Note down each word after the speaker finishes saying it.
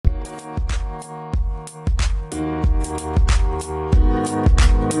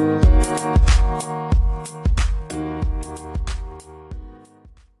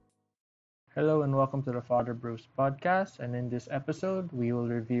welcome to the Father Bruce podcast. And in this episode, we will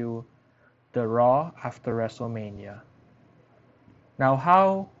review the Raw after WrestleMania.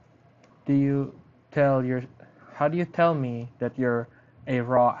 Now, do you tell your how do you tell me that you're a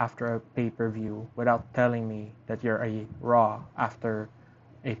Raw after a pay-per-view without telling me that you're a Raw after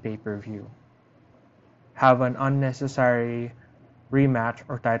a pay-per-view? Have an unnecessary rematch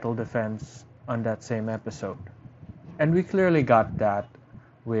or title defense on that same episode. And we clearly got that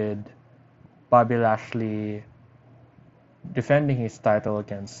with Bobby Lashley defending his title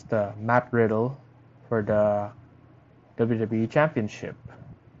against Matt Riddle for the WWE Championship.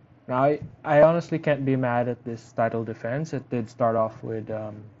 Now, I honestly can't be mad at this title defense. It did start off with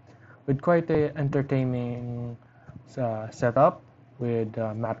quite a entertaining setup, with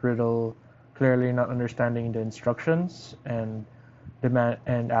Matt Riddle clearly not understanding the instructions and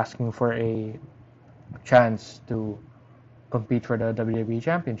asking for a chance to compete for the WWE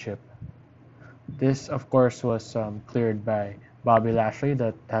Championship. This, of course, was cleared by Bobby Lashley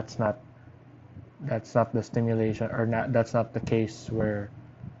that that's not the stimulation, or not, that's not the case where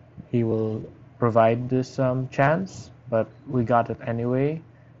he will provide this chance, but we got it anyway.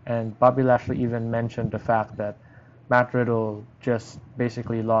 And Bobby Lashley even mentioned the fact that Matt Riddle just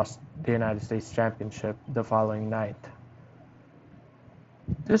basically lost the United States Championship the following night.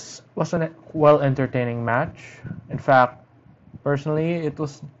 This was a well entertaining match. In fact, personally, it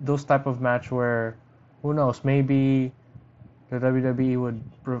was those type of match where, who knows, maybe the WWE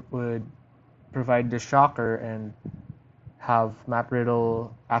would provide the shocker and have Matt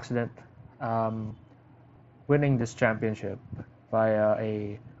Riddle accident um, winning this championship via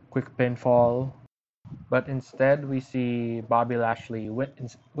a quick pinfall. But instead, we see Bobby Lashley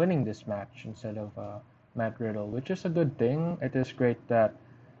winning this match instead of Matt Riddle, which is a good thing. It is great that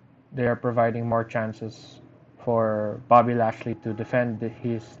they are providing more chances for Bobby Lashley to defend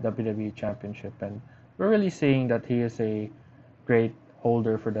his WWE Championship, and we're really seeing that he is a great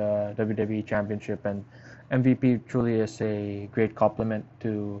holder for the WWE Championship, and MVP truly is a great compliment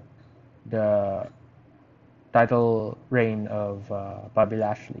to the title reign of Bobby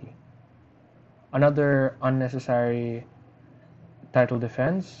Lashley. Another unnecessary title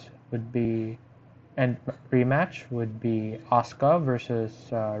defense would be and rematch would be Asuka versus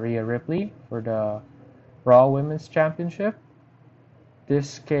Rhea Ripley for the Raw Women's Championship.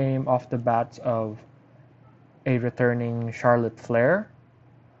 This came off the bats of a returning Charlotte Flair,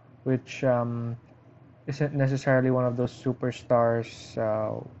 which isn't necessarily one of those superstars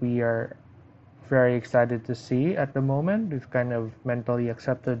we are very excited to see at the moment. We've kind of mentally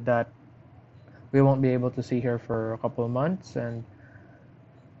accepted that we won't be able to see her for a couple of months, and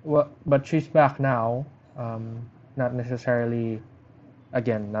but she's back now. Not necessarily,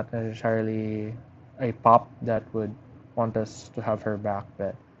 again, not necessarily a pop that would want us to have her back,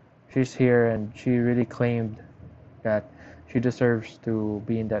 but she's here and she really claimed that she deserves to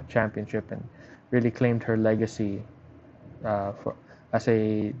be in that championship and really claimed her legacy for as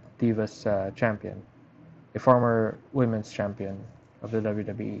a Divas champion, a former women's champion of the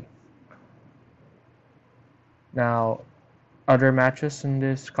WWE. Now, other matches in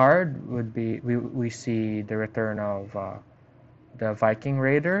this card would be we see the return of the Viking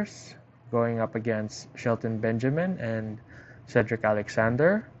Raiders going up against Shelton Benjamin and Cedric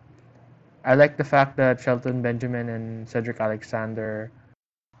Alexander. I like the fact that Shelton Benjamin and Cedric Alexander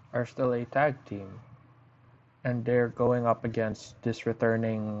are still a tag team, and they're going up against this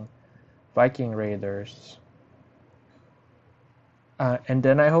returning Viking Raiders. And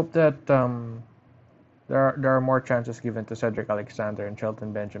then I hope that there are more chances given to Cedric Alexander and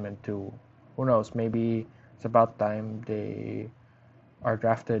Shelton Benjamin too. Who knows? Maybe it's about time they are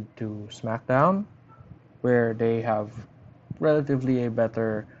drafted to SmackDown, where they have relatively a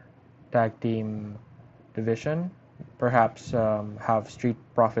better tag team division. Perhaps have Street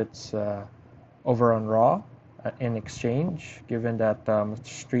Profits over on Raw in exchange, given that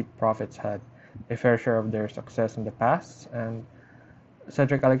Street Profits had a fair share of their success in the past, and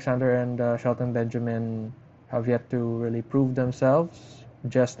Cedric Alexander and Shelton Benjamin have yet to really prove themselves,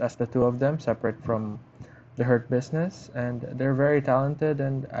 just as the two of them, separate from the Hurt Business. And they're very talented,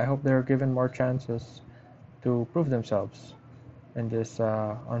 and I hope they're given more chances to prove themselves in this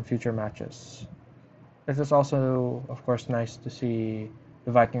on future matches. It is also, of course, nice to see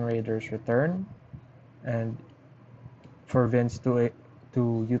the Viking Raiders return, and for Vince to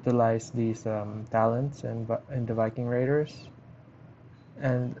utilize these talents in the Viking Raiders.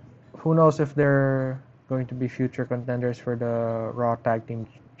 And who knows if they're going to be future contenders for the Raw Tag Team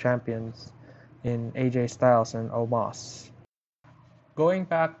Champions in AJ Styles and Omos. Going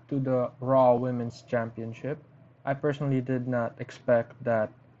back to the Raw Women's Championship, I personally did not expect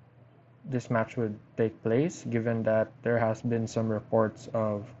that this match would take place, given that there has been some reports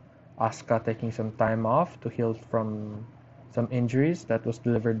of Asuka taking some time off to heal from some injuries that was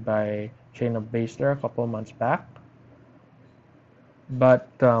delivered by Shayna Baszler a couple months back. But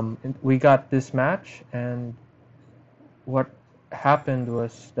we got this match, and what happened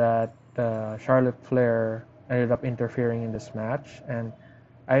was that Charlotte Flair ended up interfering in this match, and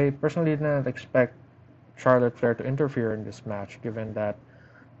I personally did not expect Charlotte Flair to interfere in this match, given that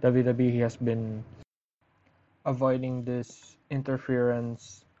WWE has been avoiding this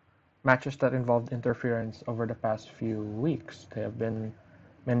interference matches that involved interference over the past few weeks. They have been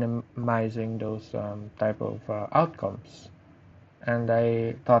minimizing those type of outcomes, and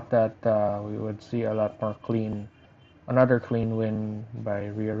I thought that we would see a lot more another clean win by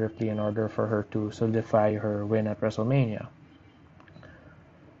Rhea Ripley in order for her to solidify her win at WrestleMania.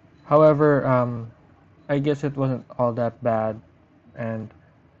 However, I guess it wasn't all that bad, and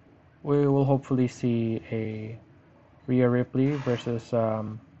we will hopefully see a Rhea Ripley versus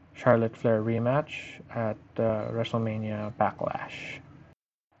Charlotte Flair rematch at WrestleMania Backlash.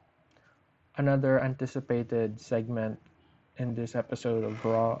 Another anticipated segment in this episode of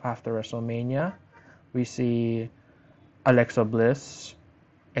Raw after WrestleMania, we see Alexa Bliss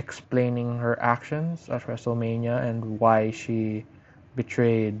explaining her actions at WrestleMania and why she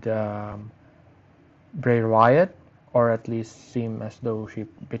betrayed Bray Wyatt, or at least seem as though she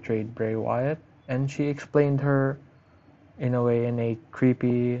betrayed Bray Wyatt. And she explained her in a way in a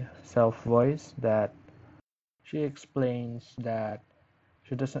creepy self voice that she explains that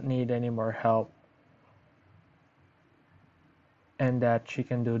she doesn't need any more help and that she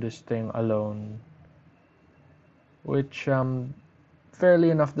can do this thing alone, which fairly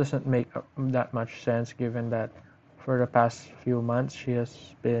enough doesn't make that much sense, given that for the past few months she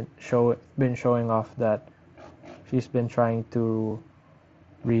has been showing off that she's been trying to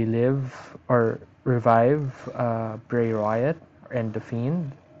relive or revive Bray Wyatt and The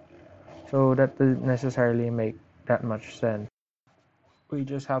Fiend. So that doesn't necessarily make that much sense. We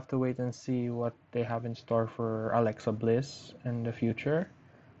just have to wait and see what they have in store for Alexa Bliss in the future.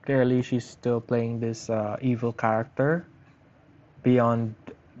 Clearly, she's still playing this evil character beyond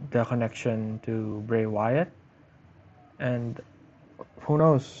the connection to Bray Wyatt. And who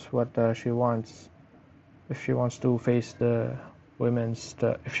knows what she wants. If she wants to face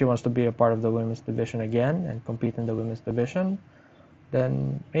if she wants to be a part of the women's division again and compete in the women's division,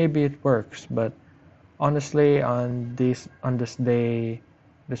 then maybe it works. But honestly, on this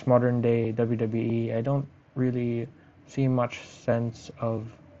modern day WWE, I don't really see much sense of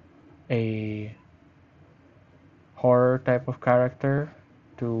a horror type of character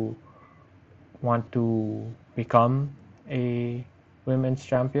to want to become a women's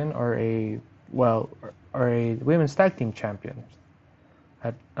champion or a women's tag team champion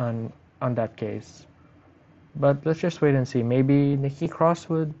on that case. But let's just wait and see. Maybe Nikki Cross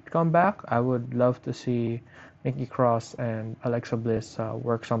would come back. I would love to see Nikki Cross and Alexa Bliss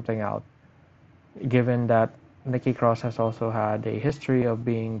work something out, given that Nikki Cross has also had a history of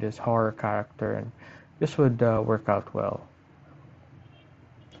being this horror character, and this would work out well.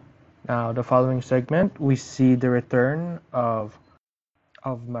 Now, the following segment, we see the return of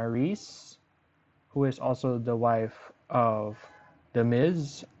Maryse, who is also the wife of The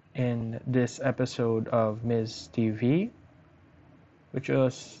Miz, in this episode of Miz TV, which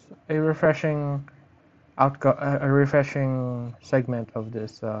was a refreshing segment of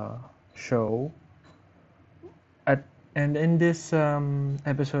this show. And in this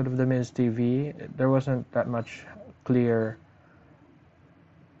episode of The Miz TV, there wasn't that much clear.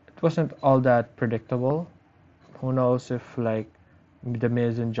 It wasn't all that predictable. Who knows if The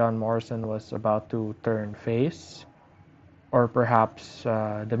Miz and John Morrison was about to turn face, or perhaps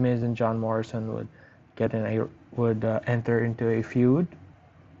The Miz and John Morrison would enter into a feud,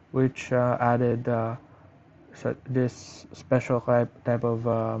 which added this special type of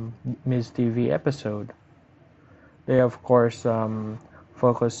Miz TV episode. They of course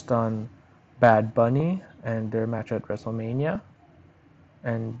focused on Bad Bunny and their match at WrestleMania,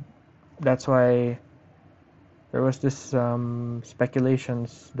 and that's why there was this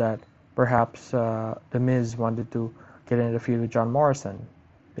speculations that perhaps The Miz wanted to get in the feud with John Morrison,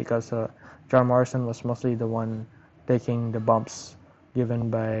 because John Morrison was mostly the one taking the bumps given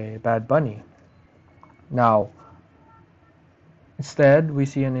by Bad Bunny. Now, instead, we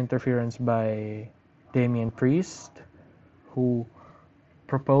see an interference by Damian Priest, who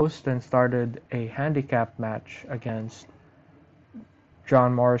proposed and started a handicap match against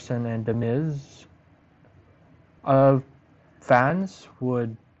John Morrison and The Miz. Fans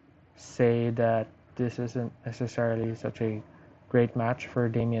would say that this isn't necessarily such a great match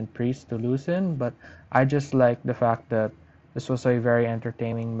for Damian Priest to lose in, but I just like the fact that this was a very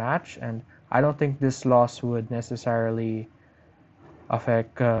entertaining match, and I don't think this loss would necessarily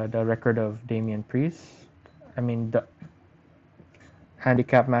affect the record of Damian Priest. I mean, the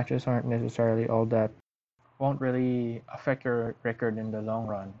handicap matches aren't necessarily all that, won't really affect your record in the long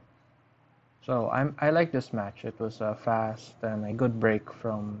run. So I like this match. It was fast and a good break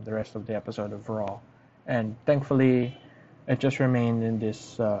from the rest of the episode of Raw, and thankfully, it just remained in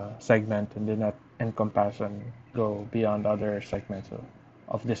this segment and did not, in comparison, go beyond other segments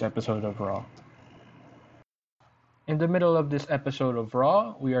of this episode of Raw. In the middle of this episode of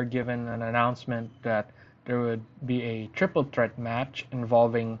Raw, we are given an announcement that there would be a triple threat match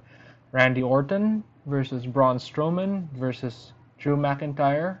involving Randy Orton versus Braun Strowman versus Drew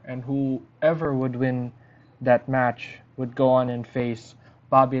McIntyre, and whoever would win that match would go on and face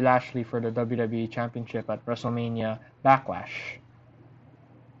Bobby Lashley for the WWE Championship at WrestleMania Backlash.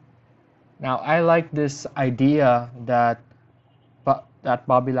 Now, I like this idea that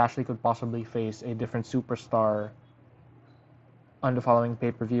Bobby Lashley could possibly face a different superstar on the following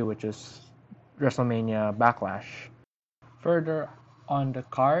pay-per-view, which is WrestleMania Backlash. Further on the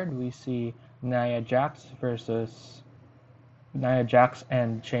card, we see Nia Jax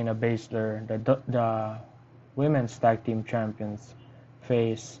and Shayna Baszler, the women's tag team champions,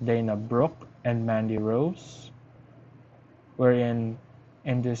 face Dana Brooke and Mandy Rose. Wherein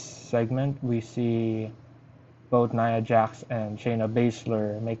in this segment we see both Nia Jax and Shayna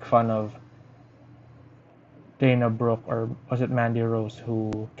Baszler make fun of Dana Brooke, or was it Mandy Rose,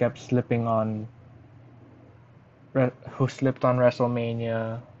 who slipped on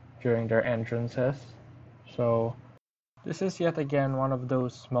WrestleMania during their entrances. So this is yet again one of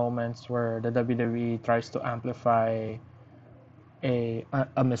those moments where the WWE tries to amplify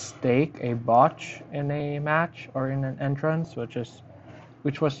a mistake, a botch in a match or in an entrance,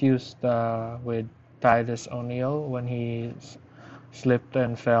 which was used with Titus O'Neil when he slipped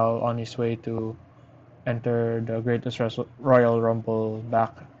and fell on his way to enter the Greatest Royal Rumble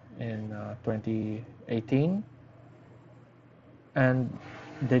back in 2018. And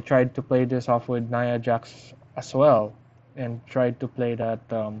they tried to play this off with Nia Jax as well, and tried to play that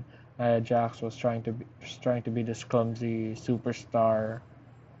Nia Jax was trying to be this clumsy superstar,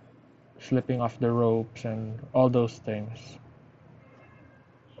 slipping off the ropes and all those things.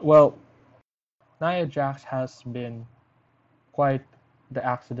 Well, Nia Jax has been quite the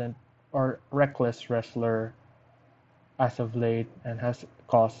accident or reckless wrestler as of late, and has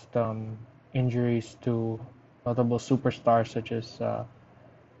caused injuries to notable superstars such as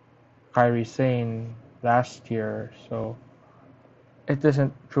Kairi Sane last year. So it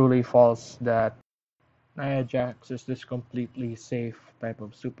isn't truly false that Nia Jax is this completely safe type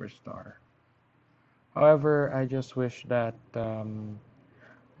of superstar. However, I just wish that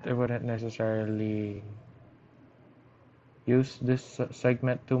they wouldn't necessarily use this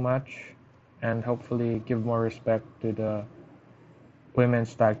segment too much, and hopefully give more respect to the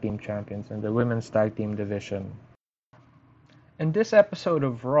women's tag team champions and the women's tag team division. In this episode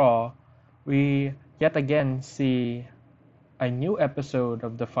of Raw, we yet again see a new episode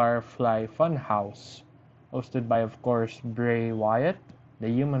of the Firefly Funhouse, hosted by, of course, Bray Wyatt, the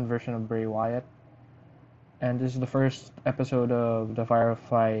human version of Bray Wyatt. And this is the first episode of the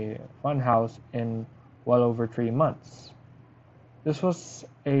Firefly Funhouse in well over 3 months. This was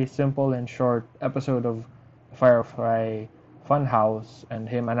a simple and short episode of Firefly Funhouse, and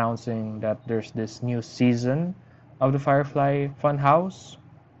him announcing that there's this new season of the Firefly Funhouse,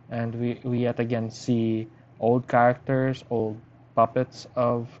 and we yet again see old characters, old puppets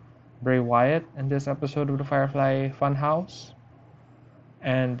of Bray Wyatt in this episode of the Firefly Funhouse.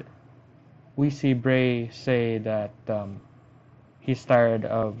 And we see Bray say that he's tired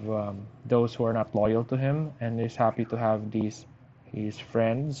of those who are not loyal to him, and is happy to have his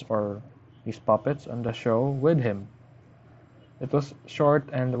friends or his puppets on the show with him. It was short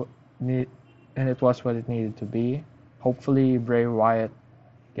and it was what it needed to be. Hopefully Bray Wyatt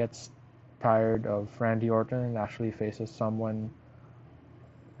gets tired of Randy Orton and actually faces someone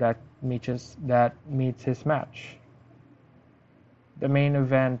that meets his match. The main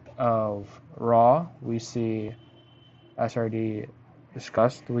event of Raw, we see, as already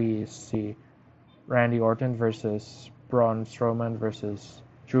discussed, we see Randy Orton versus Braun Strowman versus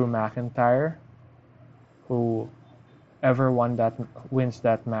Drew McIntyre. Whoever wins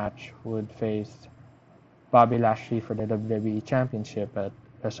that match would face Bobby Lashley for the WWE Championship at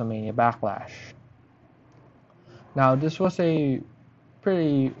WrestleMania Backlash. Now, this was a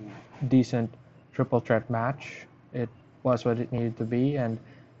pretty decent triple threat match. It was what it needed to be, and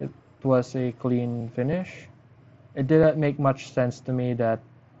it was a clean finish. it didn't make much sense to me that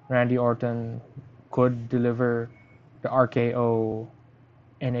Randy Orton could deliver the RKO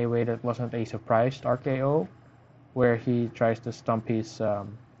in a way that wasn't a surprised RKO, where he tries to stomp his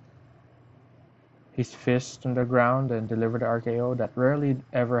fist on the ground and deliver the RKO. That rarely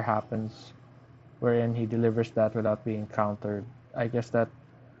ever happens, wherein he delivers that without being countered. I guess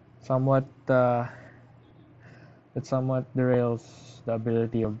somewhat uh, that somewhat derails the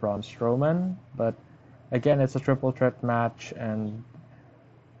ability of Braun Strowman, but again, it's a triple threat match, and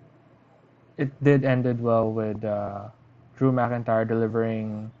it did ended well with Drew McIntyre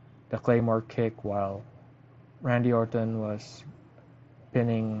delivering the Claymore kick while Randy Orton was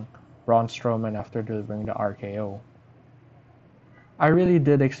pinning Braun Strowman after delivering the RKO. I really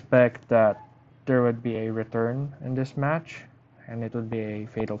did expect that there would be a return in this match, and it would be a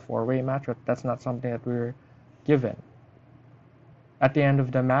fatal four-way match, but that's not something that we were given. At the end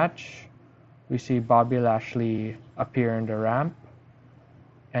of the match, we see Bobby Lashley appear in the ramp,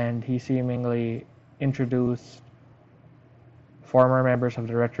 and he seemingly introduced former members of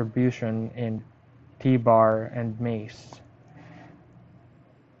the Retribution in T-Bar and Mace.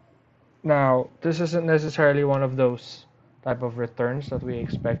 Now, this isn't necessarily one of those type of returns that we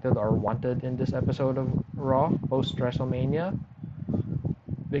expected or wanted in this episode of Raw post WrestleMania,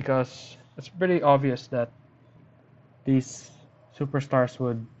 because it's pretty obvious that these superstars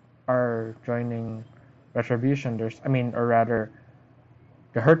are joining Retribution. Or rather,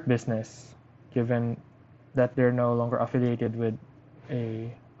 the Hurt Business, given that they're no longer affiliated with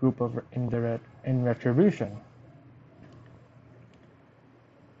a group of in Retribution.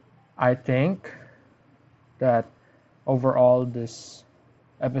 I think that overall this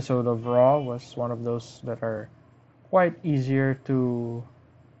episode of Raw was one of those that are quite easier to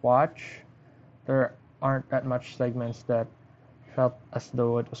watch. There aren't that much segments that felt as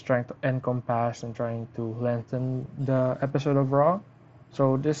though it was trying to encompass and trying to lengthen the episode of Raw.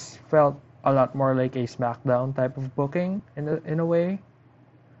 So this felt a lot more like a SmackDown type of booking in a way.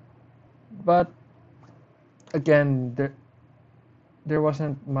 But again, there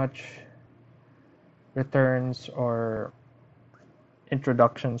wasn't much returns or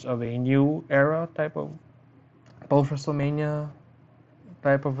introductions of a new era type of post WrestleMania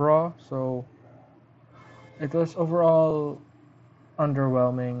type of Raw. So it was overall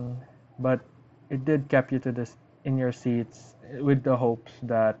underwhelming, but it did keep you to this in your seats with the hopes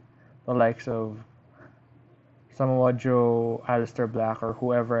that the likes of Samoa Joe, Aleister Black, or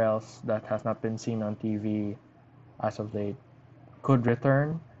whoever else that has not been seen on TV as of late could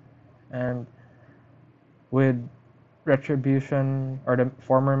return. And with Retribution, or the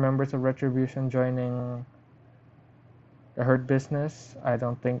former members of Retribution joining the Hurt Business, I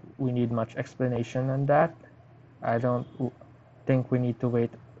don't think we need much explanation on that. I don't think we need to wait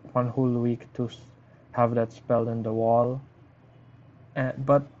one whole week to have that spelled in the wall.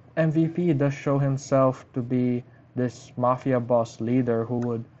 But MVP does show himself to be this mafia boss leader who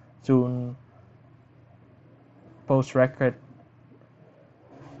would soon post record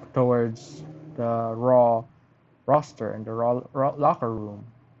towards the Raw roster and the Raw locker room.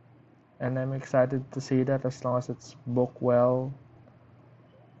 And I'm excited to see that as long as it's booked well.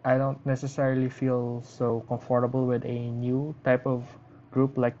 I don't necessarily feel so comfortable with a new type of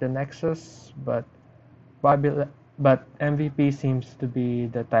group like the Nexus, but MVP seems to be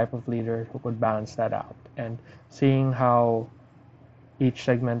the type of leader who could balance that out. And seeing how each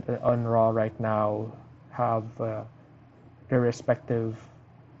segment on Raw right now have their respective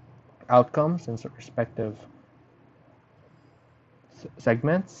outcomes and respective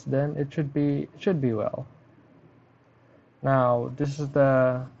segments, then it should be well. Now, this is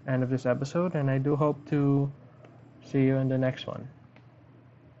the end of this episode, and I do hope to see you in the next one.